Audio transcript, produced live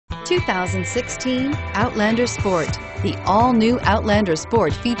2016 Outlander Sport. The all-new Outlander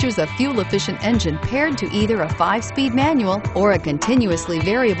Sport features a fuel-efficient engine paired to either a 5-speed manual or a continuously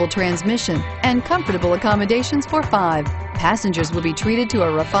variable transmission, and comfortable accommodations for 5. Passengers will be treated to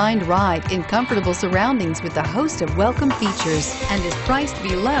a refined ride in comfortable surroundings with a host of welcome features, and is priced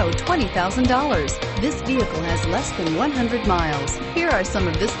below $20,000. This vehicle has less than 100 miles. Here are some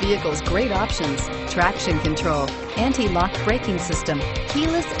of this vehicle's great options: traction control, anti-lock braking system,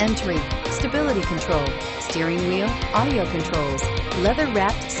 keyless entry, stability control, steering wheel audio controls,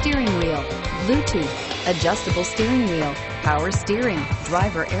 leather-wrapped steering wheel, Bluetooth, adjustable steering wheel, power steering,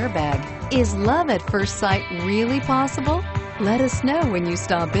 driver airbag. Is love at first sight really possible? Let us know when you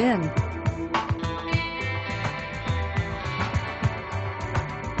stop in.